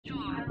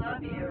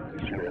Okay.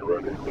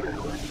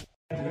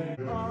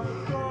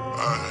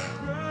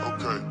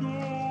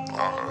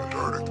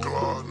 Dirty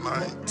Glock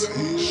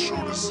 19,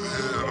 shoot his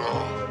head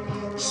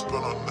off.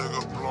 Spin a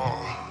nigga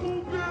block.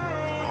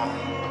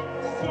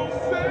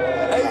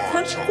 Hey,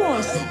 Punch, you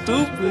going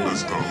stupid.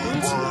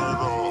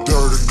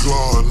 Dirty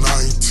Glock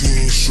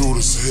 19, shoot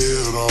his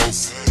head off.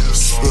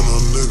 Spin a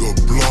nigga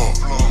block.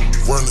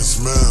 Run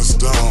his mans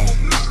down.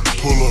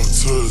 Pull up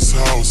to his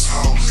house.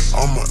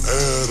 I'ma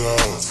add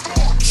out.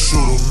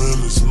 Shoot him in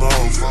his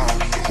mouth.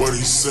 What he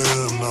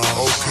saying now?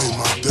 Okay,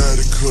 my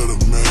daddy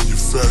could've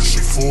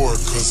manufactured for it,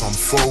 cause I'm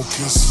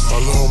focused.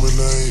 My little homie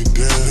name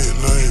Dan,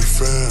 name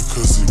fan,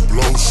 cause he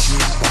blow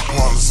shit. My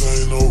partners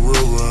ain't no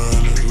river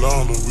in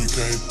Atlanta, we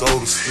can't throw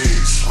the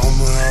sticks.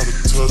 I'ma have to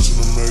touch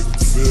him to make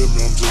him feel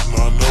me, I'm just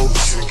not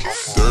noticing.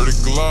 Dirty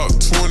Glock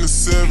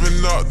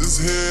 27 knocked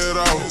his head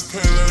off.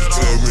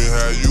 Tell me,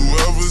 have you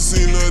ever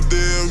seen a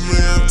dead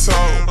man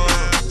talk?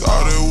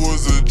 Thought it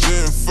was a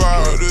Gen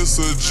 5, this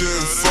a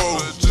Gen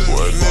 4.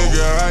 What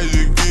nigga, how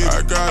you get?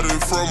 I got it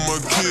from a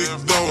kick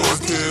though.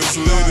 Kids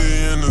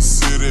litty in the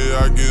city,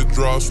 I get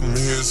drops from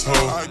his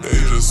hoe. They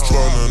just spun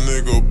a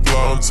nigga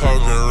block, I'm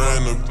talking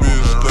ran the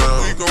bitch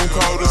down. We gon'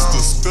 call this the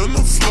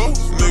spinner flow.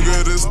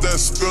 Nigga, this that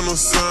spinner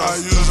sound. I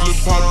usually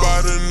pop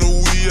out in the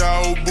wee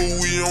hour, but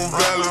we on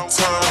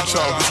Valentine.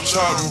 Choppers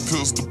chopping,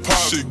 pistol pop.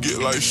 Shit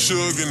get like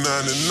sugar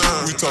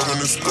 99. We talking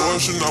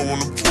extortion, I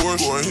want a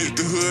Porsche. Go and hit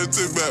the hood,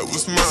 take back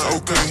what's mine.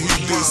 Okay, he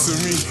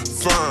dissing me,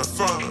 fine.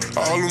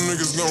 All them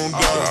niggas gon' die.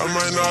 I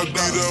might not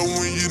be there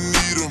when you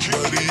need him,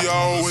 but he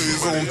always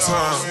on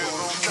time.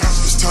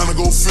 It's time to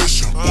go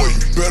fishing, boy,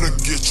 you better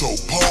get your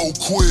pole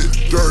quick.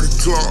 Dirty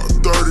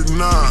Glock 39,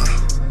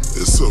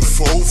 it's a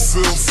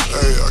 4/5.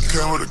 Ayy, I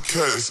came with a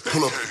case.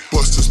 Pull up,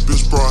 bust this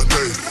bitch broad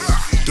day.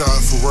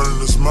 Died for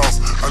running his mouth,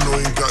 I know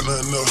he ain't got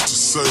nothing else to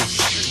say.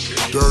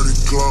 Dirty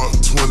Glock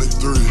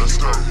 23,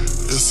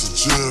 it's a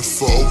Gen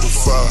 4 over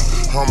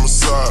 5.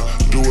 Homicide,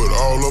 do it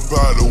all up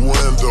out the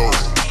window.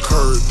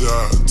 Curry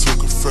died,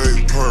 took a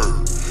fake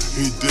perk.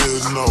 He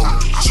didn't know.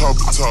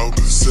 Chopper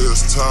talking,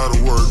 says tired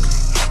of working.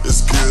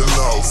 It's getting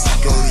off.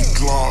 Dirty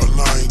Glock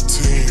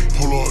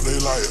 19, pull up, they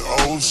like,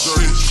 oh shit.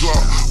 Dirty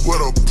Glock, where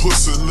the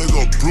pussy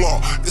nigga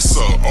block. It's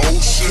a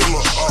old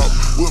killer up.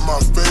 With my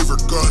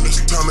favorite gun,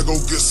 it's time to go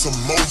get some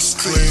more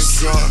clean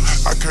gun.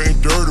 I can't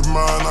dirty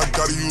mine, I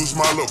gotta use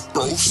my little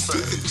bro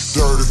stick.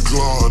 Dirty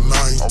Glock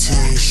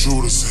 19,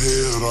 shoot his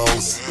head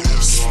off.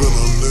 Spin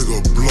a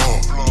nigga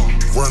block,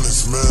 run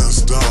his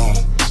mans down.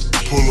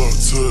 Pull up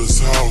to his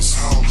house,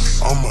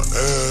 I'ma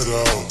add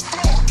out.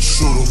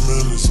 Shoot him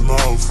in his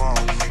mouth,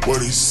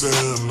 what he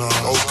saying now?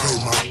 Okay,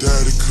 my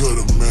daddy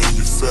could've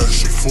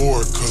manufactured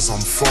for it, cause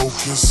I'm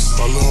focused.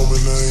 My little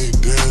homie name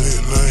Dan,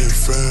 name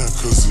fan,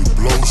 cause he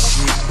blow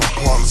shit. My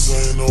partners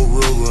ain't no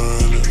river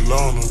in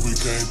Atlanta, we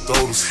can't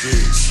throw the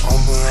sticks.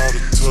 I'ma have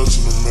to touch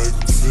him to make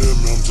him feel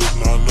me, I'm just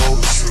not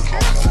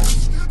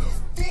noticing.